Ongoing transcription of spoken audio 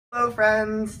Hello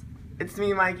friends, it's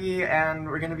me Mikey and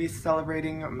we're gonna be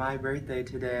celebrating my birthday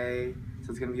today. So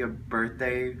it's gonna be a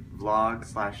birthday vlog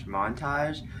slash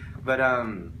montage. But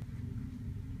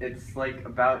it's like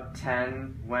about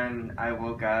 10 when I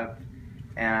woke up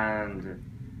and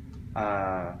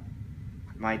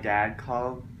my dad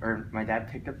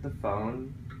picked up the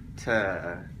phone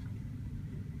to,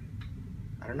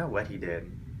 I don't know what he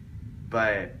did,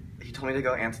 but he told me to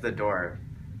go answer the door.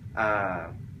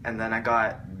 And then I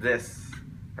got this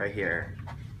right here.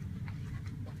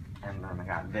 And then I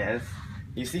got this.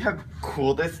 You see how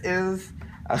cool this is?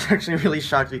 I was actually really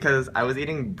shocked because I was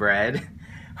eating bread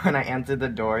when I answered the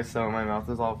door, so my mouth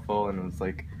was all full and it was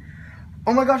like,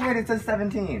 oh my gosh, wait, it says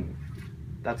 17.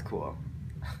 That's cool.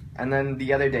 And then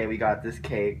the other day we got this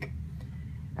cake.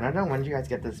 And I don't know, when did you guys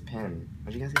get this pin?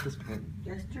 When did you guys get this pin?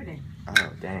 Yesterday.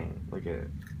 Oh, dang. Look at it.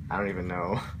 I don't even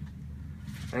know.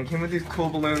 And it came with these cool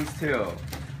balloons too.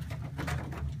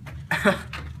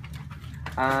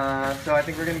 So I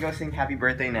think we're gonna go sing Happy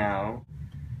Birthday now.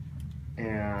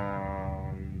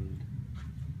 And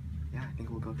yeah, I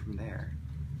think we'll go from there.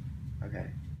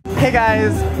 Okay. Hey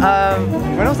guys,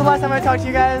 when was the last time I talked to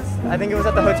you guys? I think it was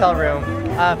at the hotel room.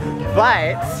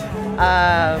 But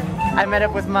I met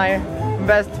up with my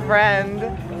best friend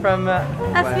from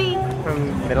that's me.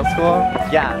 From middle school.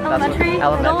 Yeah, elementary.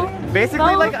 Elementary.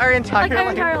 Basically, like our entire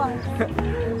life.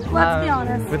 Let's be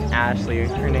honest. With Ashley.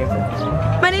 Her name's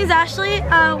My name's Ashley.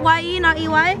 Y-E, not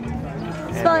E-Y.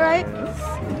 Spell it right.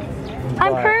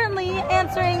 I'm currently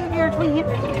answering your tweet.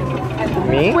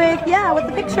 Me? With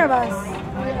the picture of us.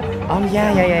 Oh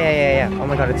yeah. Oh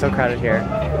my god, it's so crowded here.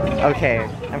 Okay,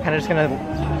 I'm kind of just gonna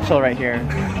chill right here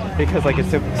because like it's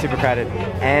super crowded.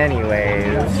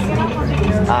 Anyways,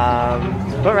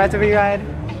 what rides did we ride?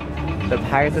 The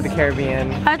Pirates of the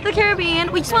Caribbean. Pirates of the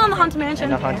Caribbean. We just went on the Haunted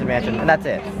Mansion. And the Haunted Mansion, and that's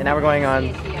it. And now we're going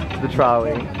on the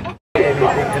trolley.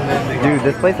 Dude,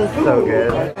 this place is so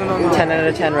good. 10 out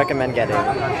of 10 recommend getting. I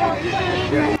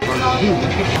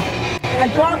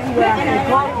brought you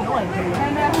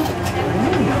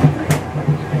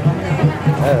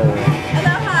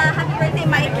Aloha, happy birthday,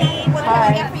 Mikey. What can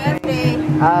I get for you today?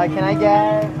 Can I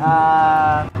get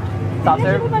soft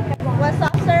serve? What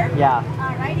soft serve? Yeah.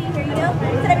 Alrighty, here you go.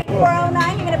 Instead of being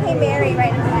 $4.09, you're gonna pay Mary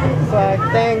right now. Swag,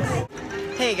 thanks.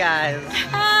 Hey guys.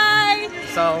 Hi.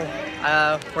 So,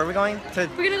 where are we going? We're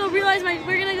gonna go we're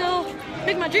gonna go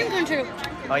make my dream come true.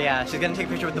 Oh yeah, she's gonna take a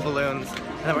picture with the balloons,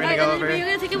 and then we're gonna go over. You're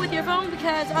gonna take it with your phone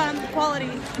because the quality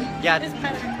is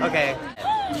better. Okay.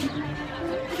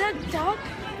 Is that a duck?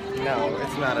 No,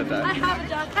 it's not a duck. I have a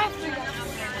duck. I have 3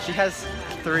 ducks. She has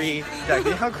 3 ducks.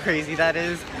 You know how crazy that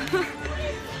is?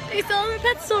 They sell them at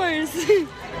pet stores.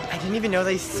 I didn't even know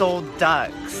they sold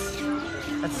ducks.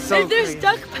 That's so If there's crazy.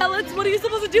 duck pellets, what are you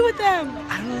supposed to do with them?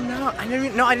 I don't know. I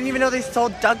didn't even know they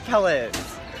sold duck pellets.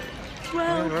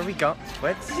 Well, Where are we going?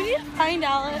 What? we need to find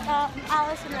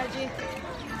Alice and Reggie.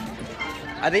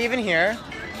 Are they even here?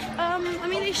 I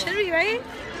mean, they should be, right?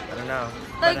 I don't know.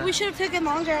 Like, we should have taken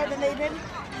longer than they did.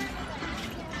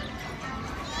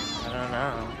 I don't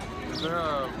know.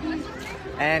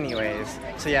 Anyways,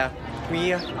 so yeah,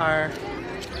 we are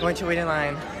going to wait in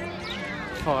line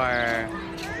for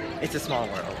It's a Small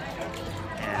World.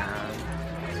 And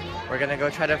we're gonna go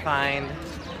try to find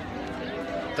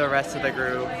the rest of the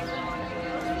group.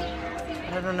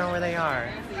 I don't know where they are.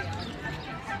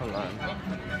 Hold on.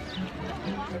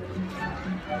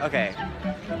 Okay.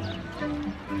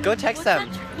 Go text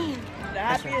them. The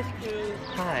happiest crew.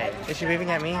 Hi. Is she waving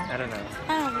at me? I don't know.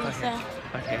 I don't think so.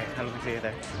 Okay, I don't see you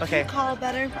there. Okay. Call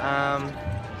better.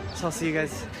 So I'll see you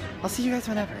guys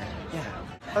whenever. Yeah.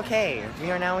 Okay,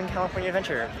 we are now in California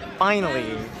Adventure.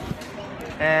 Finally.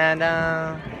 And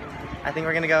I think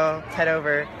we're gonna go head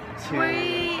over to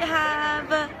We have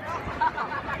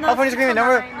California Screaming.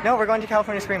 No, we're going to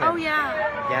California Screaming. Oh yeah.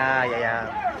 Yeah.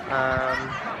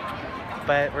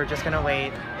 But we're just gonna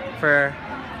wait for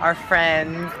our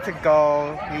friends to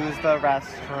go use the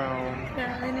restroom.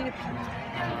 Yeah, they need to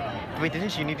pee. Wait,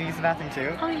 didn't you need to use the bathroom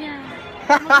too? Oh yeah.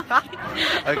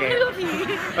 Okay. I'm gonna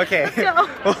pee. Okay. Let's go.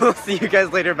 We'll see you guys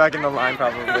later back in the line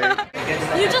probably.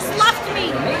 You just left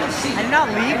me. I did not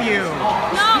leave you.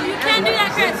 No, you can't do that,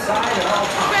 Chris.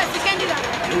 Chris, you can't do that.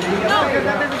 No. Because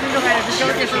that doesn't seem to matter. Just go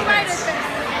with your You're right, Chris.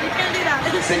 You can't do that.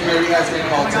 Security has been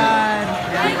called to. God.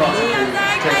 Thank you. I'm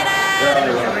very excited.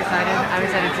 I'm so excited. I'm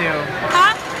excited too.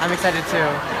 Huh? I'm excited too.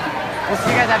 We'll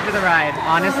see you guys after the ride.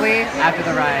 Honestly, after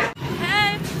the ride.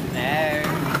 Hey. Hey.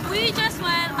 We just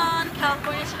went on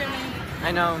California Screaming.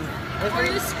 I know. Were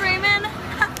you screaming?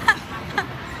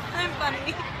 I'm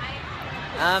funny.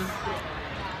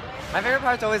 My favorite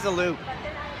part's always the loop.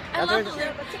 I I love the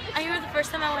loop. I remember the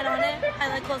first time I went on it, I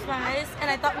like closed my eyes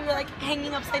and I thought we were like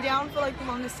hanging upside down for like the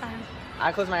longest time.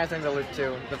 I closed my eyes during the loop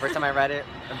too. The first time I rode.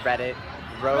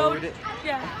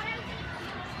 Yeah.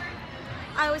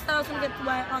 I always thought I was gonna get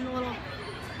wet on the little,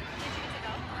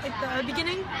 like the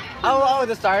beginning. Oh,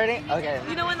 the starting? Okay.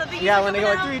 You know when the thing Yeah, when they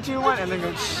go like 3, 2, 1 and then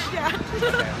go Yeah.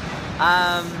 Okay.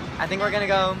 I think we're gonna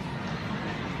go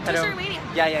Toy Story Mania.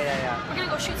 Yeah. We're gonna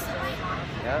go shoot stuff.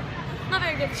 Yep. Not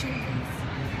very good at shooting things.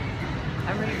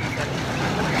 I'm really good.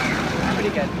 I'm pretty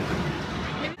good.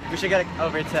 We should get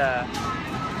over to,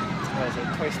 what is it,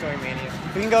 Toy Story Mania.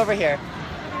 We can go over here.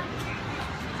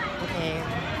 Okay.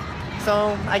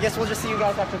 So, I guess we'll just see you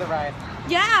guys after the ride.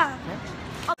 Yeah.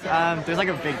 There's like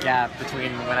a big gap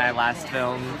between when I last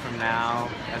filmed from now,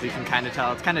 as you can kind of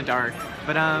tell. It's kind of dark.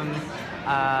 But when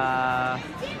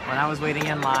I was waiting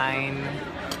in line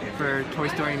for Toy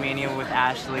Story Mania with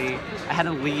Ashley, I had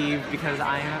to leave because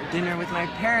I'm at dinner with my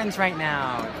parents right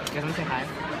now. You guys want to say hi?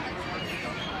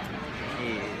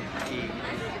 Hey.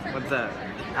 What's up?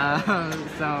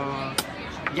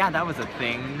 So, yeah, that was a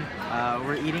thing.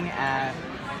 We're eating at,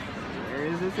 where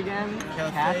is this again?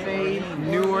 Cafe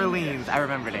New Orleans. I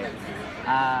remembered it.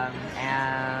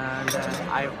 And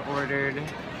I ordered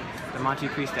the Monte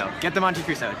Cristo. Get the Monte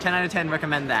Cristo. 10 out of 10,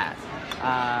 recommend that.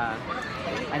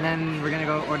 And then we're gonna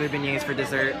go order beignets for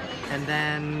dessert. And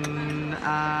then,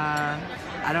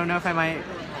 I don't know if I might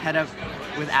head up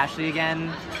with Ashley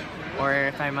again, or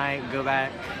if I might go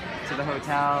back to the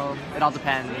hotel. It all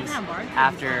depends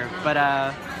after. But,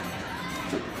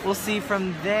 we'll see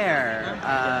from there.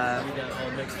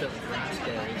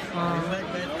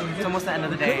 It's almost the end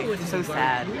of the day. It's so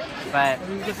sad, but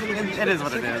it is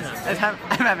what it is. I'm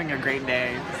having a great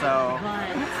day, so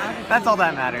that's all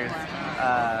that matters.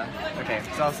 Okay,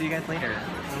 so I'll see you guys later.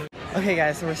 Okay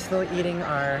guys, so we're still eating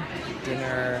our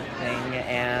dinner thing,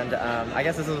 and I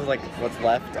guess this is like what's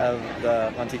left of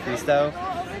the Monte Cristo,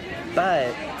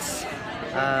 but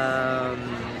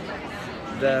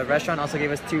the restaurant also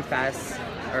gave us 2 fast,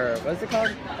 or what's it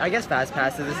called? I guess fast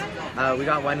passes. We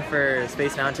got one for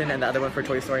Space Mountain and the other one for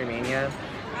Toy Story Mania.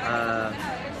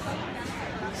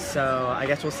 So I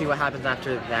guess we'll see what happens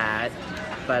after that.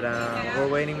 But we're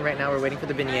waiting right now. We're waiting for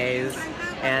the beignets,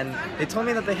 and they told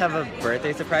me that they have a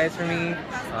birthday surprise for me.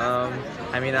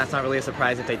 I mean, that's not really a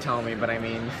surprise if they tell me, but I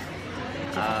mean,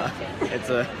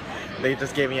 they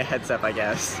just gave me a heads up, I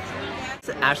guess.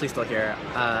 Ashley's still here.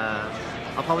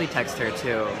 I'll probably text her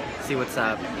too, see what's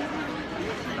up.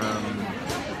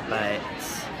 But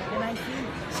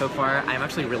so far, I'm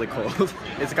actually really cold.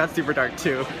 It's got super dark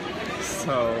too.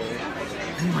 So,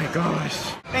 oh my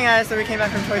gosh. Hey guys, so we came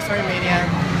back from Toy Story Mania,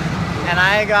 and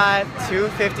I got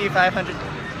 250, 500.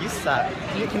 You suck.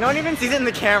 No one even sees it in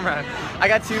the camera. I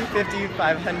got 250,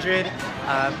 500.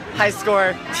 High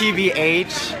score,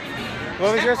 TBH.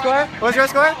 What was your score? What was your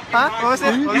score? Huh? What was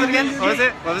it? What was it again? What was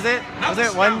it? What was it? Was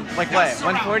it one, like what?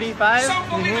 145?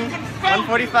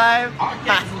 145? Ha.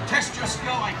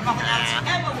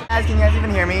 Guys, can you guys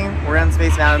even hear me? We're on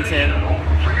Space Mountain.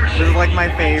 This is like my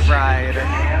fave ride.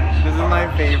 This is my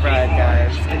fave ride,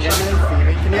 guys. Can you guys even see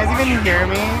me? Can you guys even hear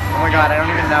me? Oh my god, I don't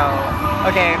even know.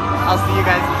 Okay, I'll see you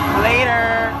guys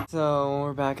later. So,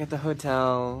 we're back at the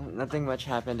hotel. Nothing much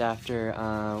happened after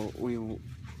we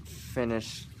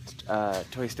finished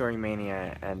Toy Story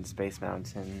Mania and Space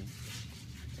Mountain.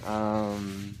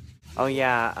 Oh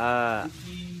yeah,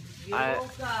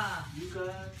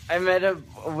 I met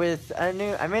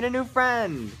I made a new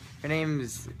friend. Her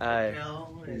name's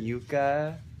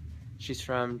Yuka. She's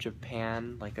from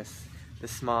Japan, like this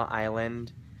small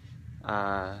island.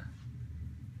 I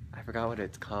forgot what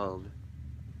it's called.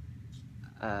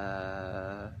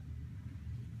 Oh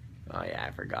yeah,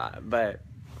 I forgot. But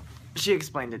she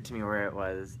explained it to me where it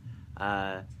was.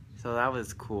 So that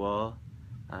was cool.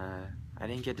 I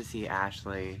didn't get to see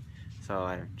Ashley, so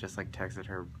I just like texted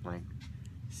her like,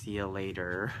 see you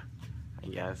later, I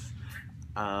guess.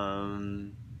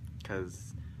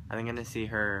 Cause I think I'm gonna see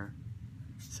her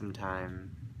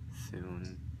sometime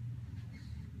soon.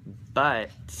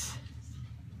 But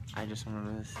I just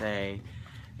wanted to say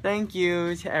thank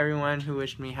you to everyone who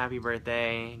wished me happy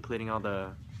birthday, including all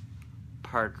the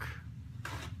park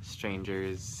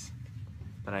strangers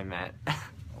that I met.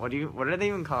 What are they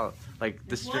even called? Like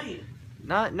the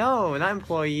not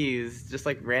employees, just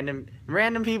like random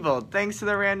people. Thanks to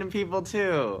the random people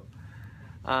too.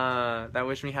 That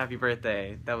wished me happy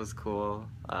birthday. That was cool.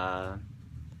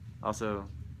 Also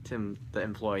to the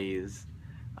employees,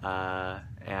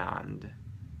 and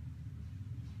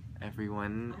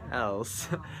everyone else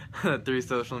through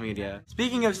social media.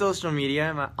 Speaking of social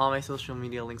media, all my social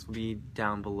media links will be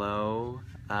down below.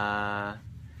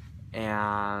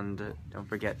 And don't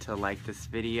forget to like this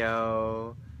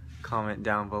video, comment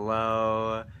down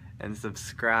below, and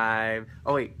subscribe.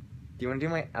 Oh wait, do you want to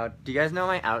do my out? Do you guys know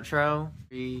my outro?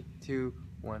 3, 2,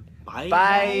 1. Bye.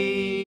 Bye.